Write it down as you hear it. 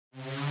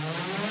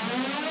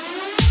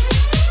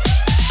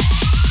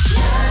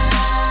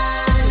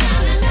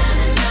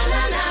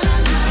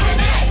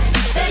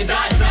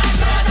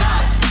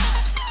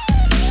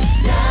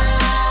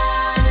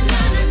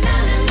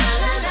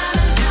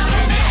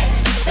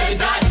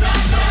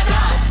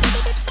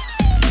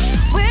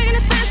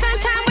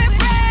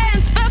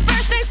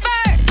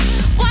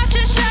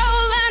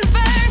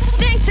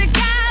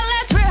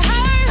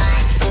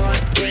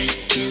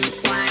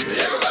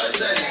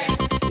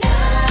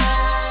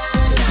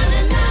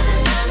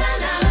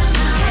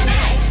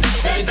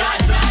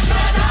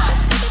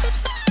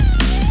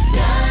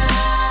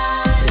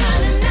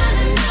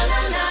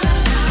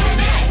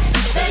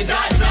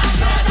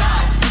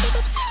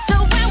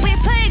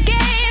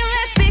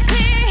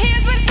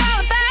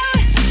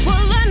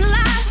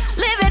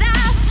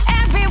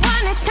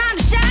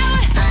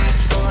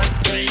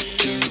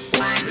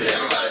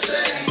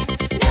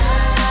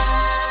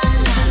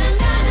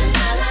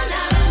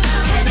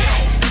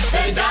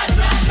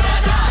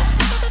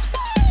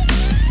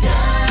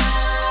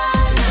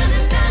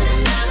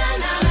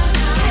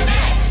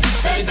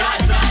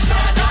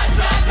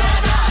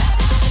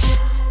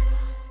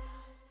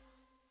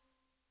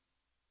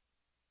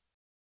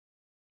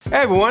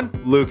Hey everyone,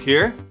 Luke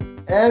here.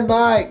 And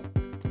Mike.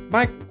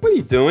 Mike, what are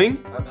you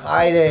doing? I'm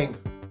hiding.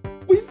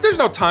 There's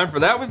no time for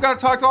that. We've got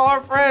to talk to all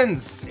our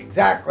friends.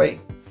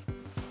 Exactly.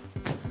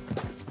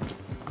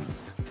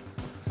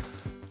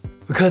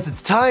 Because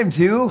it's time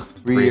to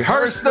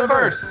rehearse the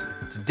verse.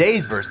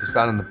 Today's verse is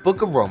found in the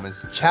book of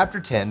Romans, chapter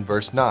 10,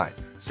 verse 9.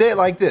 Say it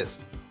like this.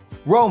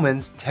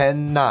 Romans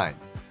 10:9.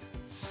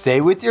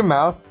 Say with your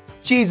mouth,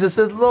 Jesus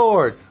is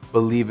Lord.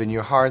 Believe in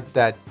your heart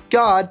that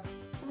God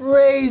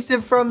raised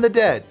him from the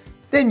dead.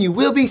 Then you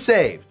will be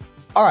saved.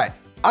 All right,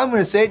 I'm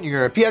going to say it and you're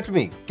going to repeat after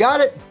me.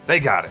 Got it? They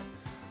got it.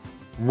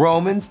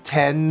 Romans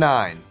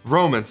 10:9.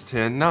 Romans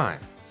 10:9.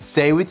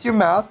 Say with your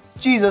mouth,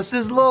 Jesus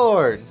is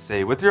Lord.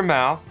 Say with your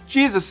mouth,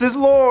 Jesus is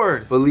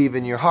Lord. Believe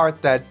in your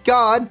heart that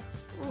God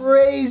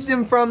raised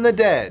him from the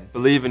dead.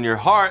 Believe in your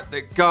heart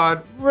that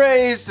God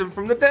raised him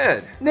from the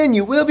dead. Then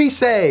you will be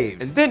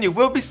saved. And then you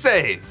will be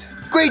saved.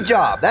 Great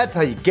job. That's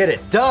how you get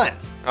it done.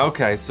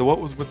 Okay, so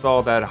what was with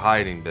all that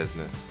hiding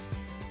business?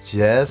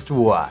 Just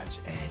watch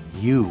and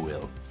you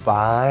will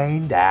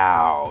find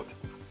out.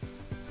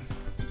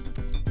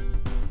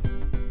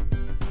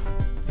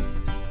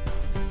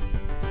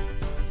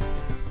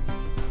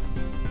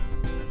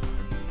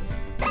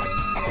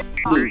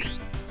 Luke,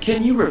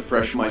 can you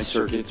refresh my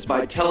circuits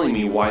by telling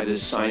me why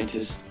this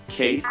scientist,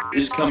 Kate,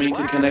 is coming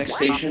to Konnect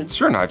Station?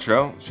 Sure,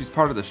 Nitro. She's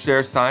part of the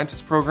Share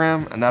Scientist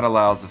program, and that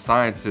allows the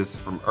scientists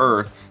from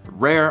Earth the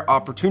rare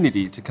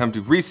opportunity to come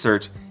do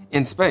research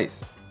in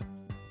space.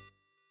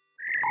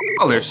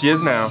 Oh, there she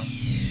is now.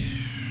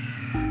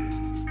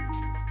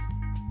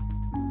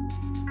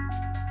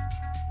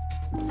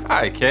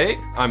 Hi, Kate.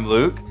 I'm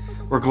Luke.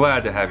 We're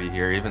glad to have you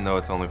here, even though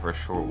it's only for a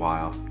short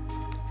while.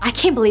 I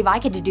can't believe I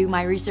get to do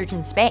my research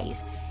in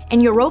space.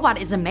 And your robot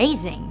is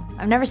amazing.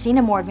 I've never seen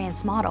a more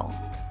advanced model.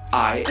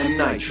 I am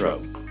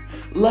Nitro.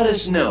 Let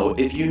us know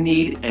if you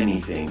need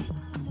anything.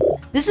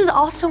 This is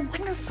all so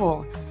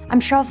wonderful. I'm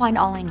sure I'll find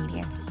all I need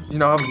here. You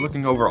know, I was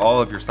looking over all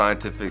of your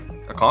scientific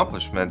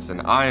accomplishments,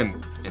 and I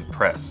am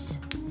impressed.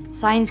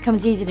 Science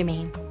comes easy to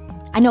me.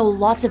 I know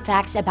lots of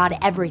facts about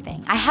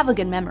everything. I have a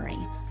good memory.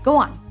 Go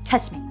on,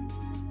 test me.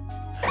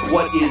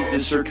 What is the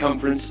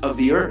circumference of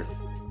the Earth?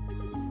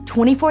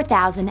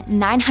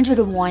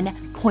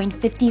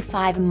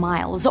 24,901.55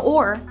 miles,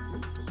 or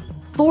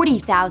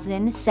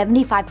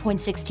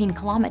 40,075.16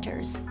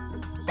 kilometers.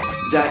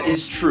 That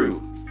is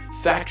true.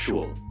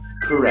 Factual.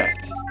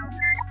 Correct.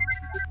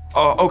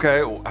 Oh,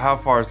 okay. How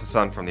far is the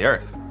sun from the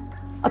Earth?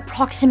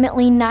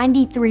 Approximately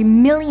 93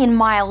 million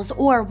miles,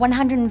 or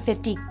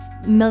 150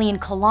 million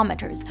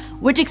kilometers,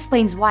 which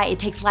explains why it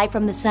takes light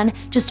from the sun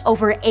just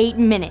over 8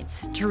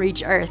 minutes to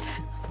reach Earth.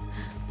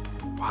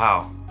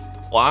 Wow.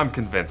 Well, I'm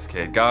convinced,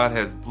 Kate. God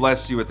has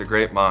blessed you with a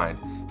great mind.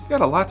 You've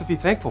got a lot to be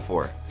thankful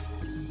for.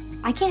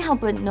 I can't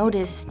help but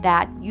notice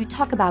that you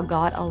talk about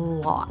God a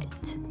lot.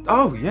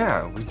 Oh,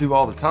 yeah, we do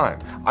all the time.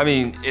 I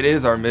mean, it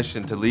is our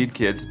mission to lead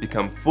kids to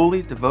become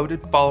fully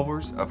devoted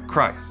followers of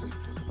Christ.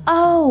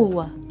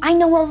 Oh, I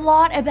know a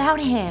lot about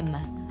him.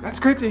 That's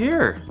great to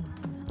hear.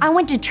 I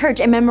went to church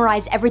and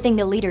memorized everything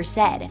the leader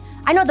said.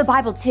 I know the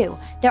Bible too.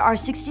 There are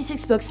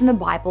 66 books in the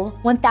Bible,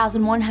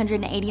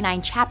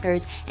 1,189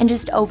 chapters, and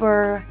just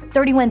over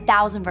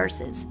 31,000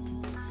 verses.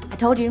 I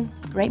told you,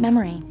 great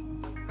memory.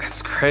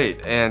 That's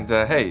great. And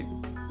hey,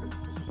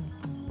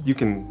 you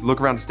can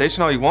look around the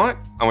station all you want.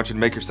 I want you to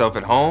make yourself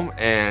at home,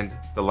 and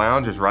the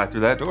lounge is right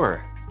through that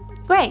door.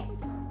 Great.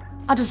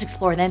 I'll just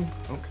explore then.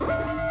 Okay.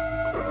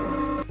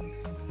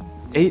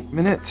 8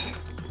 minutes.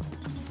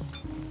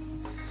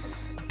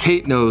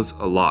 Kate knows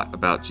a lot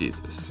about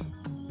Jesus,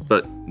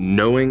 but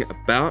knowing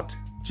about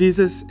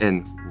Jesus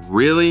and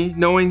really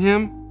knowing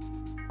him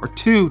are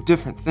two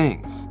different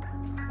things.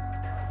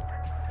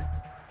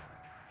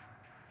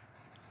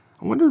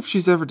 I wonder if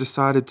she's ever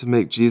decided to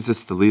make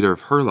Jesus the leader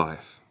of her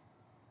life.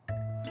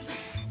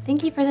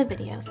 Thank you for the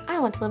videos. I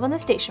want to live on the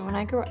station when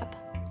I grow up.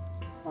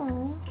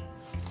 Aww.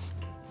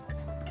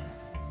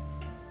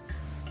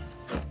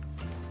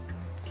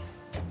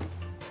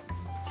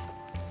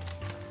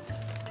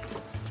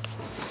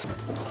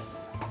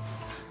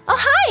 Oh,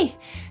 hi!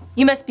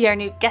 You must be our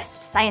new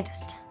guest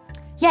scientist.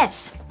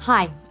 Yes,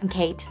 hi, I'm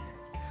Kate.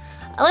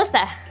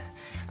 Alyssa,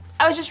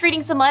 I was just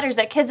reading some letters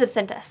that kids have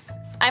sent us.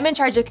 I'm in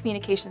charge of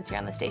communications here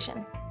on the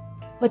station.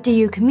 What do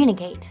you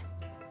communicate?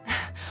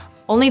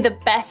 Only the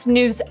best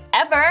news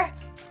ever.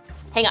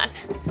 Hang on.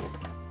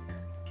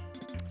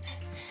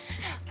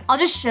 I'll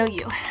just show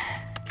you.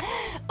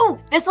 Ooh,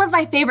 this one's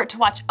my favorite to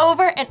watch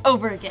over and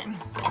over again.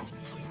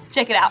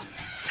 Check it out.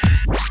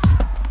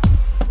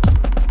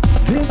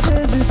 This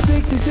is his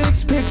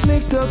 66 picks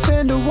mixed up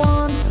into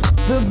one.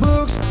 The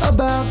books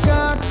about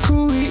God,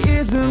 who he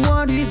is and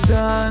what he's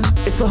done.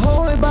 It's the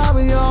Holy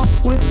Bible, y'all,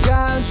 with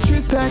God's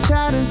truth packed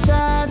tight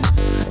inside.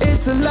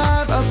 It's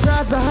alive, a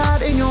prize to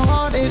hide in your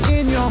heart and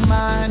in your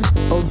mind.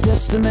 Old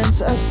Testaments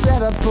are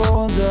set up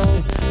for the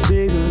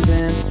big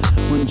event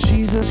when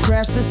Jesus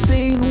crashed the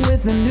scene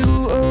with a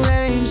new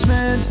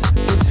arrangement.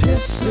 It's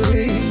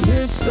history,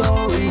 his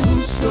story,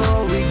 whose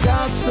story,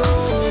 God's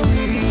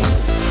story.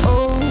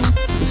 Oh,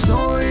 the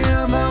story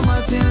of how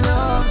much he loves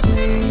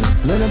me.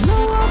 Let it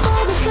blow up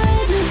all the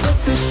pages,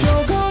 let this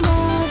show go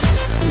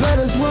live. Let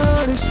us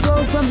world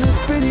explode from this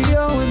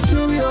video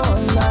into your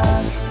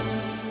life.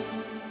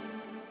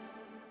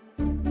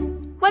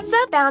 What's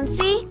up,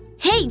 Bouncy?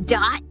 Hey,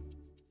 Dot.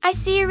 I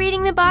see you're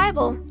reading the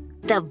Bible.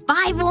 The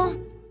Bible?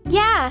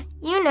 Yeah,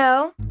 you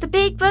know, the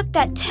big book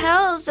that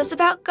tells us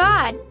about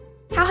God.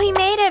 How he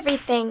made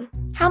everything,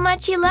 how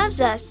much he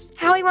loves us,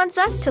 how he wants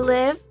us to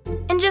live,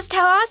 and just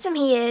how awesome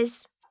he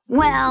is.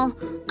 Well,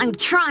 I'm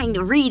trying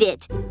to read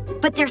it,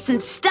 but there's some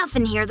stuff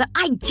in here that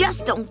I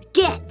just don't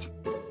get.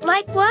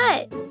 Like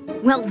what?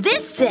 Well,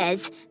 this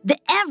says that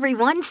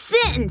everyone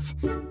sins,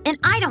 and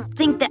I don't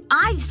think that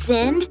I've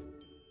sinned.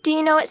 Do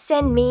you know what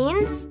sin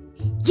means?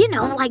 You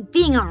know, like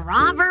being a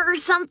robber or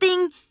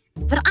something,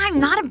 but I'm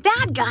not a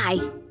bad guy.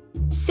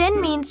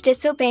 Sin means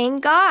disobeying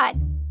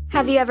God.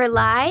 Have you ever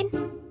lied?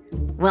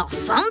 Well,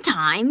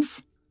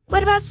 sometimes.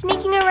 What about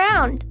sneaking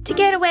around to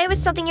get away with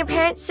something your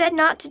parents said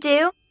not to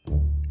do?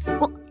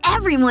 Well,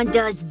 everyone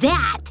does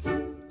that.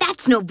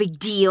 That's no big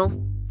deal.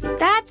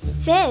 That's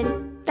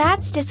sin.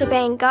 That's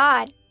disobeying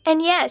God.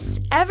 And yes,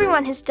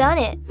 everyone has done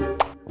it.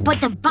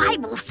 But the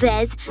Bible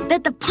says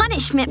that the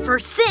punishment for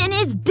sin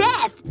is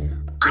death.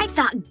 I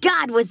thought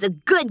God was a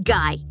good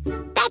guy.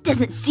 That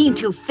doesn't seem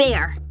too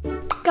fair.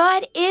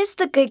 God is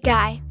the good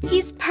guy.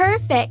 He's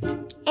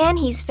perfect. And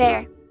he's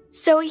fair.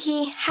 So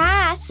he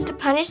has to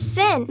punish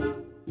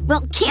sin.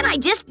 Well, can't I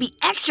just be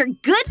extra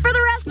good for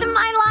the rest of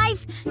my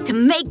life to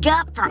make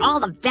up for all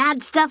the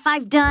bad stuff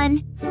I've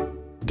done?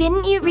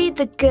 Didn't you read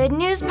the good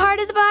news part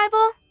of the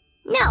Bible?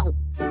 No.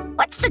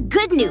 What's the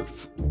good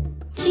news?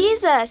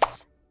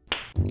 Jesus.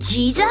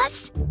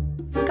 Jesus?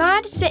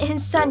 God sent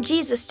his son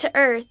Jesus to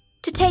earth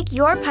to take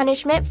your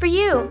punishment for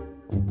you.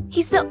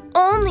 He's the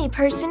only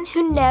person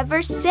who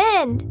never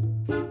sinned.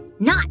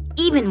 Not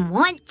even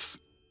once?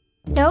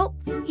 Nope,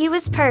 he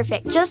was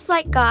perfect, just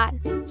like God.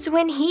 So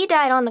when he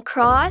died on the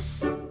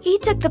cross, he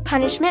took the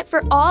punishment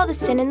for all the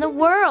sin in the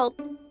world.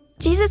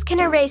 Jesus can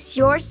erase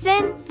your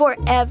sin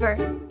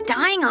forever.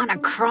 Dying on a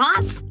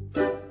cross?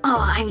 Oh,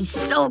 I'm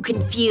so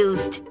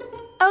confused.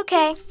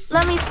 Okay,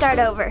 let me start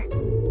over.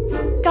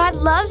 God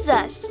loves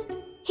us.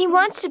 He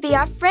wants to be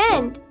our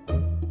friend.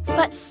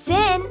 But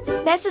sin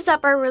messes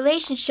up our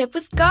relationship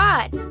with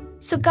God.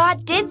 So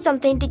God did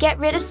something to get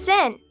rid of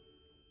sin.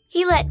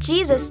 He let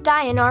Jesus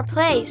die in our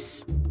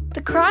place.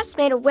 The cross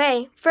made a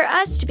way for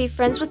us to be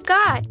friends with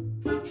God.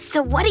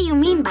 So what do you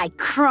mean by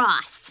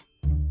cross?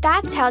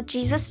 That's how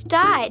Jesus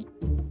died.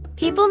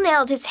 People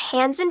nailed his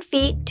hands and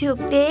feet to a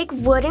big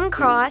wooden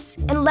cross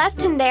and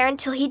left him there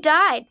until he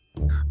died.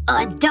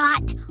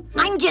 Dot,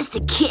 I'm just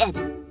a kid.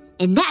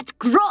 And that's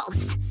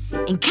gross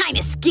and kind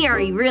of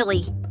scary,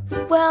 really.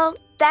 Well,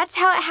 that's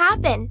how it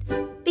happened.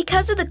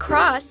 Because of the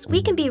cross,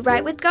 we can be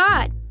right with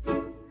God.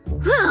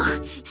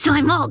 Whew, so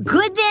I'm all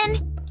good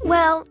then?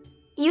 Well,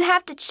 you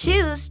have to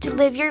choose to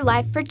live your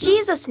life for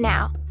Jesus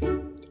now.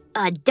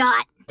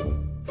 Dot.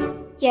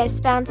 Yes,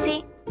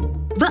 Bouncy?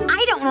 But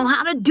I don't know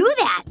how to do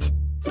that.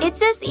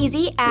 It's as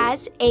easy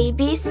as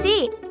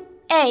ABC.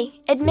 A,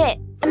 admit.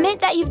 Admit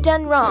that you've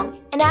done wrong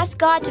and ask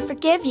God to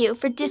forgive you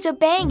for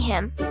disobeying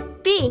him.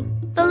 B,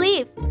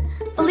 believe.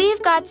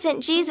 Believe God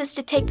sent Jesus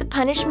to take the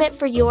punishment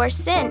for your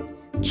sin.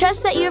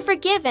 Trust that you're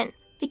forgiven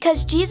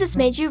because Jesus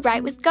made you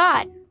right with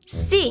God.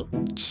 C,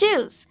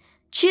 choose.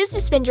 Choose to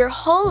spend your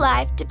whole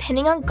life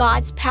depending on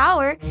God's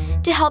power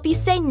to help you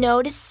say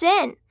no to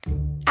sin.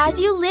 As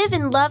you live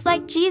and love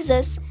like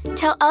Jesus,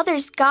 tell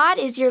others God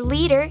is your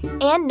leader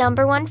and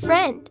 #1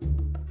 friend.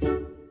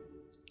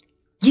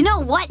 You know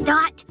what,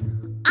 Dot?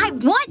 I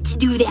want to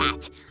do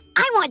that.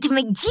 I want to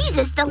make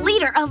Jesus the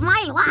leader of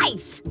my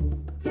life.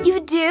 You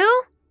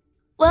do?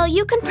 Well,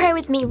 you can pray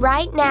with me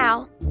right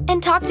now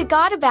and talk to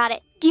God about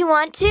it. Do you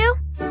want to?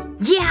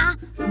 Yeah,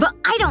 but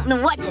I don't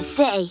know what to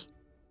say.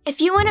 If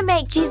you want to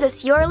make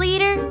Jesus your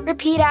leader,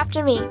 repeat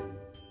after me.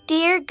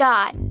 Dear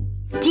God.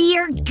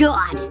 Dear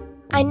God.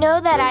 I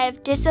know that I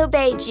have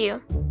disobeyed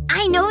you.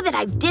 I know that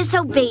I've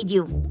disobeyed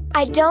you.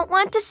 I don't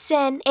want to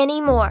sin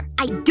anymore.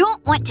 I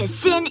don't want to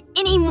sin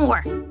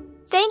anymore.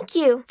 Thank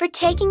you for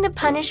taking the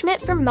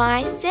punishment for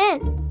my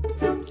sin.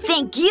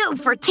 Thank you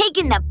for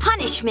taking the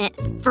punishment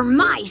for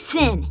my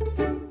sin.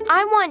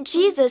 I want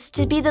Jesus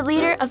to be the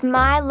leader of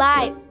my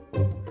life.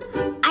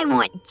 I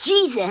want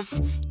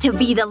Jesus to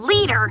be the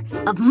leader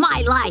of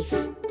my life.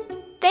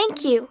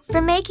 Thank you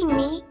for making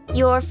me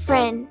your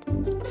friend.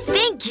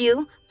 Thank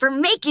you for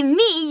making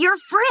me your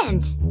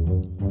friend.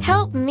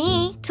 Help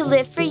me to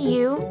live for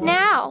you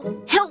now.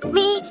 Help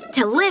me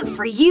to live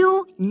for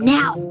you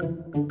now.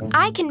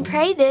 I can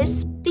pray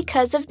this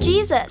because of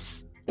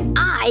Jesus.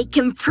 I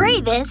can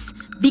pray this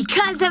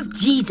because of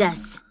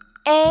Jesus.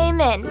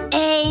 Amen.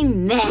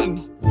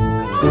 Amen.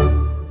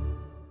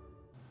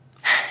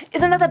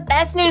 Isn't that the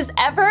best news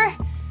ever?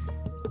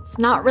 It's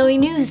not really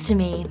news to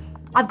me.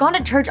 I've gone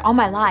to church all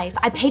my life.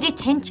 I paid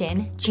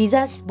attention.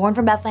 Jesus, born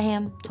from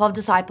Bethlehem, 12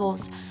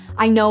 disciples.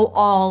 I know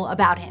all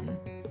about him.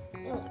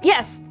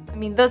 Yes, I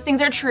mean, those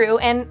things are true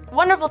and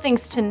wonderful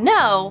things to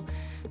know,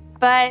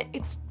 but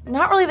it's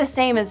not really the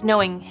same as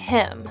knowing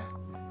him.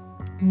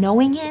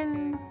 knowing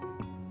him?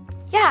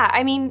 Yeah,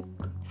 I mean,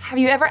 have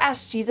you ever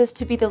asked Jesus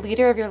to be the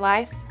leader of your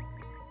life?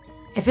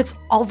 If it's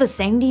all the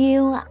same to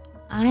you,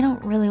 I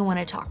don't really want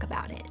to talk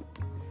about it.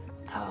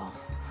 Oh,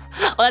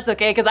 well, that's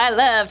okay, because I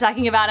love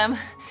talking about him.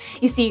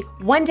 You see,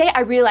 one day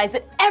I realized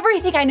that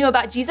everything I knew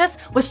about Jesus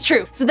was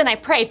true. So then I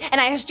prayed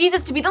and I asked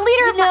Jesus to be the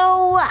leader of my—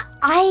 No,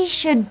 I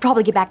should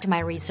probably get back to my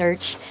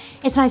research.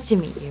 It's nice to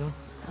meet you,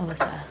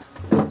 Alyssa.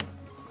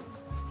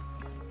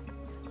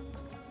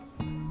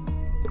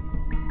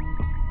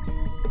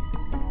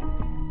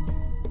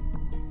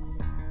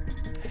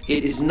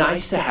 It is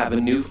nice to have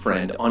a new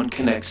friend on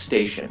Konnect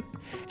Station,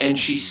 and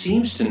she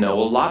seems to know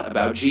a lot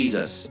about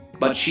Jesus,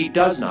 but she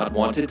does not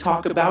want to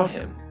talk about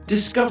him.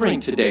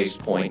 Discovering today's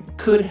point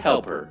could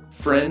help her.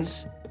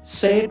 Friends,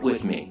 say it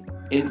with me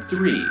in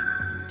 3,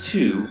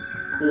 2,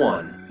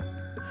 1.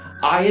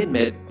 I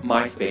admit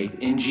my faith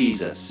in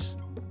Jesus.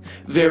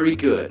 Very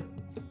good.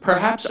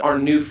 Perhaps our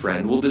new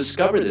friend will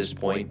discover this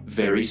point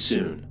very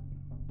soon.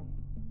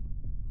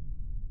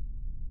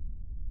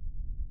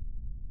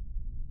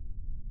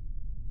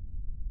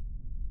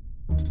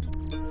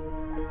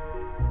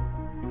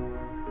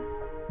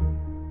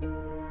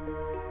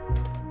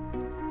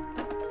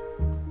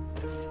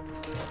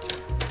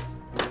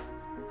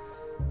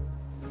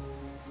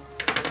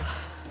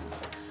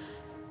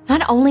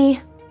 Not only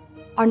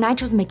are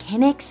Nitro's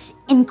mechanics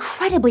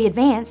incredibly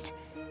advanced,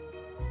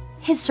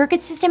 his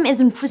circuit system is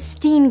in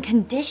pristine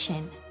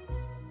condition.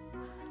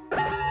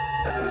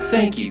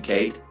 Thank you,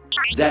 Kate.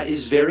 That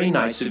is very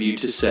nice of you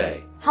to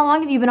say. How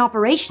long have you been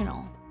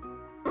operational?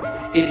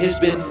 It has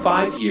been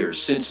 5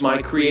 years since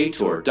my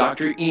creator,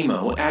 Dr.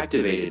 Emo,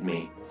 activated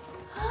me.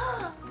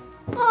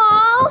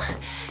 Aww,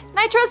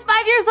 Nitro's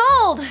 5 years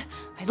old.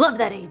 I love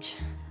that age.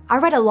 I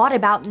read a lot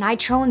about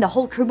Nitro and the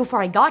whole crew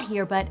before I got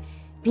here, but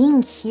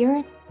being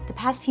here the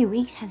past few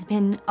weeks has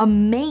been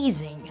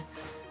amazing.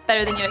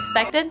 Better than you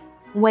expected?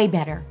 Way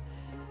better.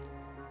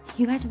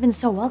 You guys have been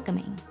so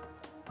welcoming.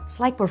 It's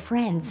like we're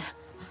friends.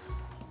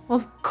 Well,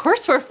 of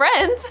course we're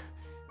friends.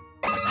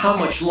 How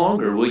much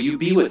longer will you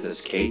be with us,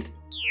 Kate?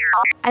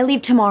 I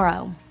leave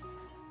tomorrow.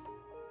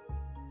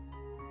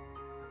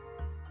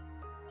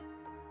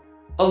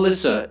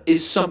 Alyssa,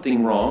 is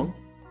something wrong?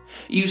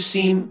 You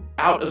seem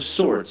out of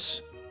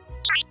sorts.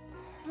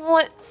 Well,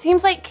 it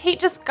seems like Kate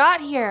just got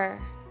here.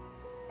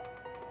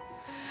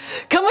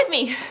 Come with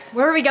me.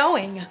 Where are we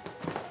going?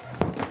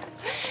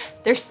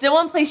 There's still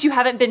one place you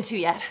haven't been to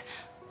yet.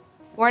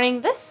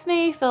 Warning, this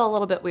may feel a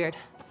little bit weird.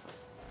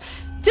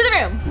 To the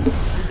room.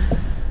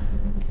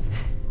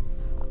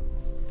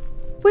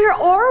 Where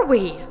are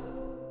we?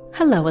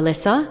 Hello,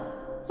 Alyssa.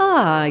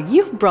 Ah,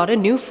 you've brought a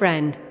new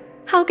friend.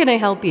 How can I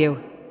help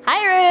you?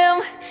 Hi,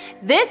 room.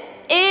 This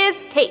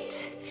is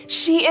Kate.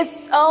 She is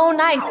so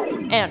nice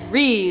and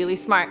really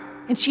smart,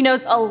 and she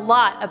knows a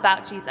lot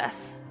about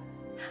Jesus.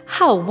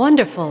 How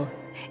wonderful.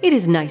 It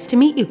is nice to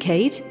meet you,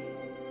 Kate.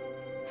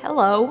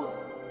 Hello.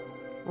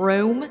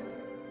 Room.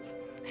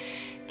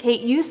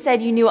 Kate, you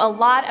said you knew a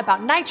lot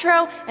about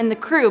Nitro and the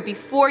crew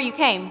before you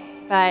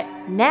came, but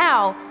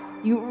now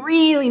you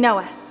really know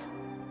us.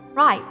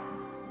 Right.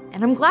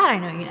 And I'm glad I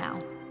know you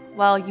now.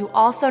 Well, you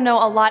also know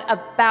a lot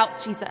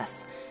about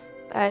Jesus,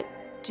 but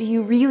do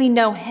you really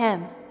know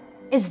him?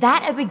 Is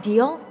that a big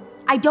deal?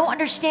 I don't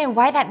understand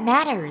why that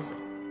matters.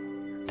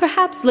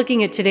 Perhaps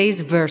looking at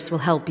today's verse will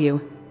help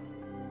you.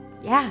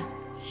 Yeah,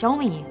 show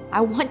me.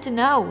 I want to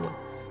know.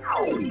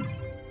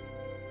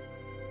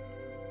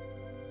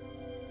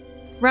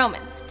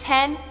 Romans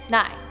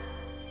 10:9.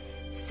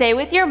 Say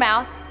with your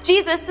mouth,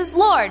 Jesus is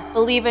Lord.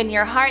 Believe in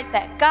your heart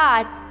that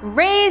God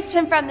raised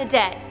him from the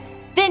dead.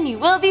 Then you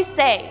will be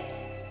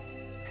saved.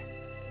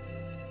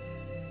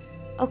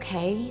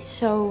 Okay,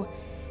 so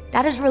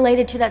that is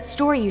related to that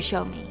story you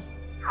showed me.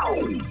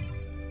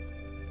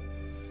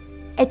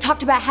 It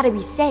talked about how to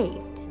be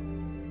saved.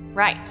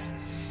 Right.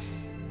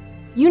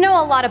 You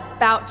know a lot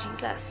about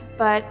Jesus,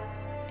 but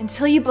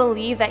until you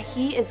believe that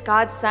he is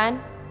God's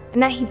son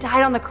and that he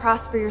died on the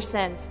cross for your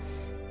sins,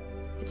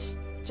 it's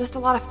just a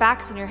lot of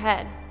facts in your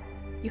head.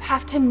 You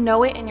have to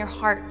know it in your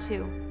heart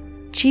too.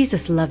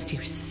 Jesus loves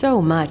you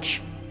so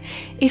much.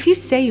 If you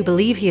say you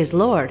believe he is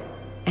Lord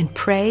and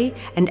pray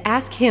and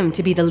ask him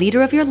to be the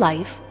leader of your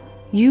life,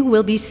 you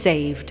will be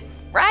saved.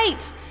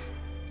 Right.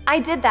 I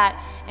did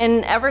that,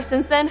 and ever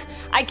since then,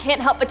 I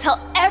can't help but tell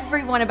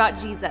everyone about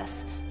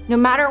Jesus. No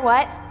matter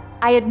what,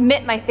 I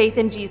admit my faith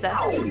in Jesus.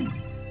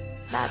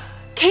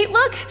 Kate,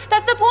 look,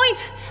 that's the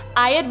point.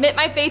 I admit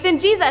my faith in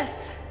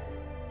Jesus.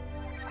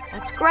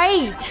 That's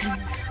great.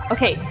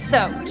 Okay,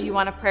 so do you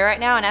want to pray right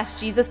now and ask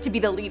Jesus to be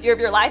the leader of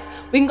your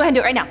life? We can go ahead and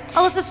do it right now.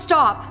 Alyssa,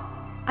 stop.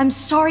 I'm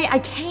sorry, I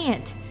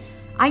can't.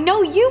 I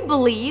know you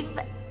believe.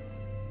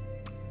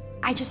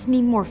 I just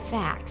need more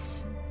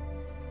facts.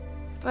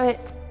 But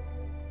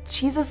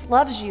Jesus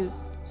loves you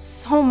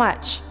so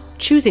much.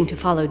 Choosing to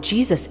follow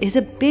Jesus is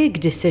a big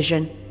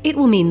decision. It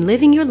will mean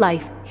living your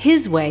life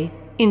his way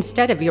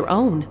instead of your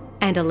own.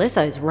 And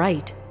Alyssa is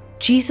right.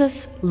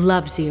 Jesus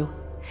loves you,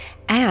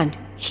 and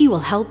he will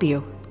help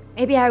you.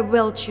 Maybe I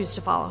will choose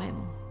to follow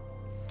him.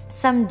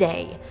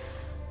 Someday.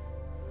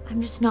 I'm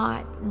just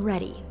not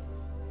ready.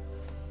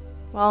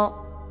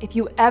 Well, if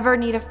you ever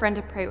need a friend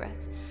to pray with,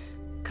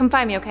 come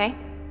find me, okay?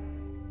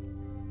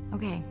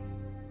 Okay.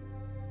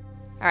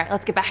 All right,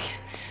 let's get back.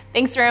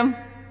 Thanks, Room.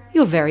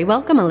 You're very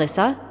welcome,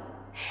 Alyssa.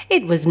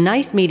 It was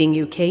nice meeting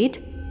you,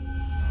 Kate.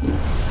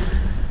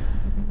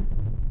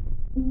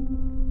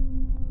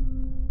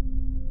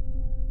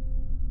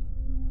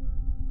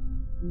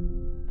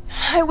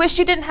 I wish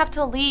you didn't have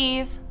to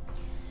leave.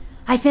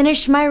 I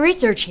finished my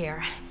research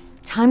here.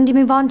 Time to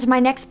move on to my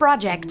next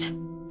project.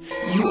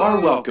 You are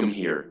welcome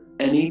here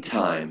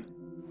anytime.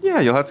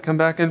 Yeah, you'll have to come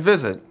back and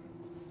visit.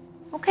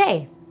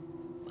 Okay,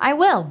 I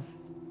will.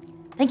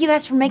 Thank you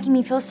guys for making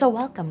me feel so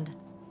welcomed.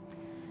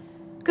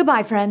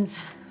 Goodbye, friends.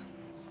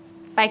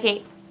 Bye,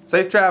 Kate.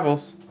 Safe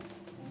travels.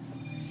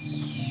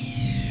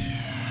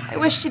 I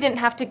wish she didn't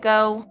have to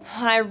go.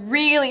 And I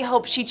really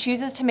hope she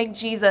chooses to make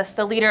Jesus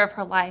the leader of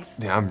her life.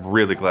 Yeah, I'm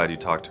really glad you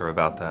talked to her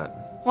about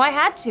that. Well, I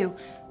had to.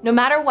 No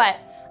matter what,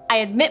 I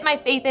admit my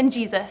faith in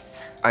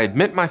Jesus. I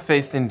admit my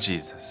faith in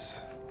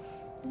Jesus.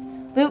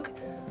 Luke,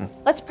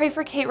 let's pray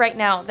for Kate right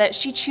now that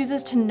she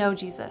chooses to know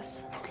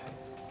Jesus. Okay.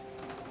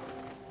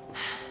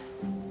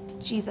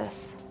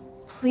 Jesus,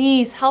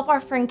 please help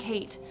our friend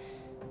Kate.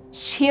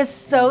 She is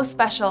so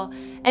special,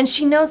 and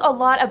she knows a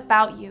lot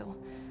about you.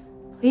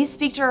 Please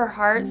speak to her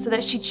heart so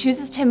that she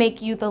chooses to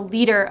make you the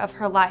leader of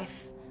her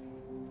life.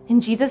 In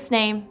Jesus'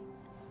 name,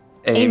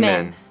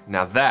 Amen.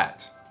 Now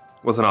that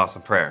was an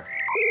awesome prayer.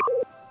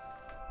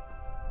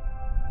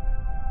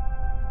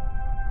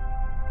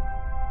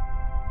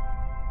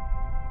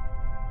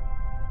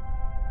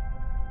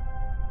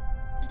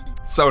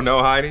 So no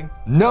hiding?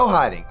 No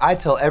hiding. I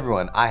tell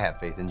everyone I have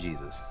faith in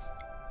Jesus.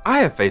 I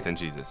have faith in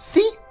Jesus.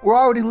 See, we're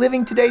already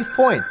living today's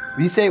point.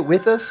 Will you say it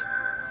with us?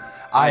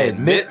 I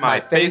admit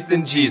my faith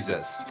in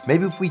Jesus.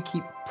 Maybe if we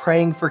keep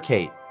praying for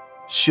Kate,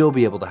 she'll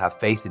be able to have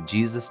faith in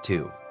Jesus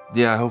too.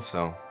 Yeah, I hope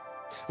so.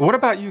 What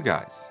about you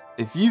guys?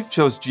 If you've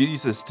chose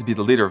Jesus to be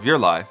the leader of your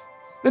life,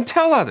 then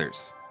tell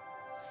others.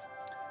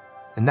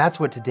 And that's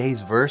what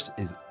today's verse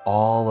is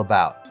all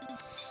about.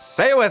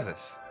 Say it with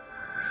us.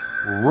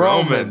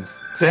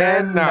 Romans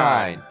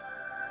 10:9.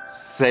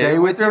 Say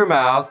with your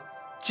mouth,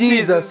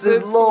 Jesus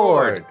is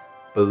Lord.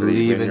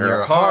 Believe in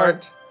your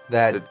heart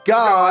that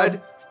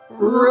God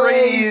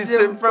raised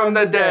him from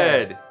the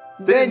dead.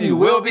 Then you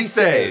will be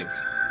saved.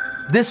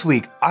 This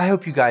week, I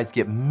hope you guys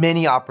get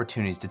many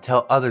opportunities to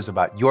tell others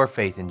about your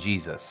faith in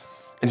Jesus.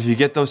 And if you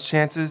get those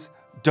chances,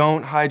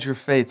 don't hide your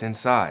faith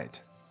inside.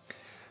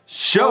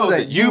 Show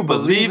that you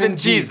believe in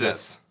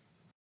Jesus.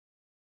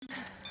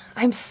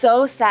 I'm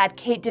so sad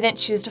Kate didn't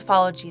choose to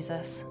follow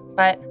Jesus,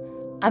 but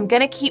I'm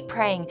gonna keep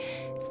praying,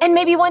 and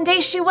maybe one day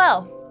she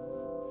will.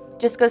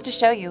 Just goes to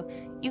show you,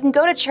 you can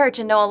go to church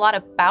and know a lot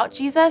about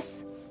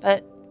Jesus,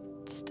 but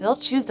still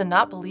choose to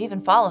not believe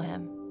and follow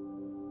him.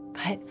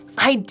 But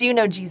I do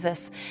know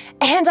Jesus,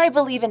 and I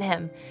believe in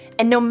him,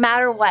 and no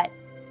matter what,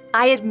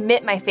 I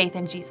admit my faith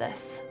in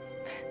Jesus.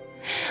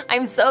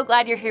 I'm so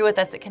glad you're here with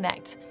us at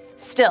Konnect.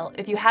 Still,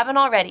 if you haven't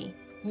already,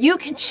 you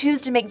can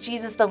choose to make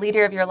Jesus the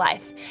leader of your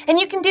life, and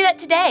you can do that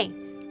today.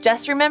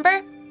 Just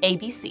remember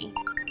ABC.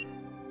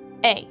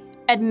 A,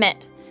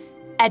 admit.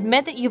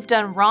 Admit that you've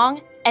done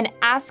wrong and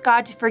ask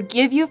God to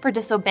forgive you for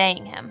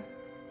disobeying him.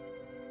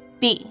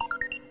 B,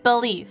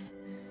 believe.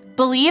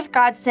 Believe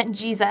God sent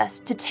Jesus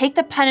to take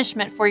the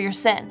punishment for your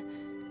sin.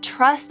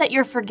 Trust that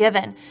you're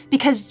forgiven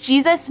because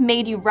Jesus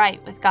made you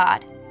right with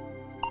God.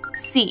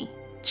 C,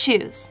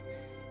 choose.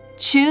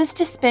 Choose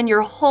to spend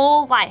your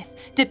whole life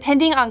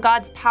depending on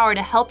God's power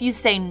to help you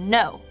say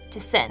no to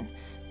sin.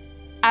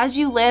 As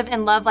you live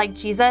and love like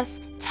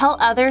Jesus, tell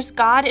others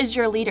God is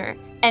your leader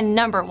and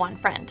 #1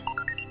 friend.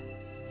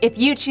 If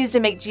you choose to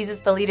make Jesus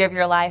the leader of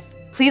your life,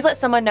 please let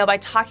someone know by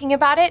talking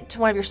about it to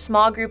one of your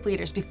small group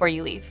leaders before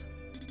you leave.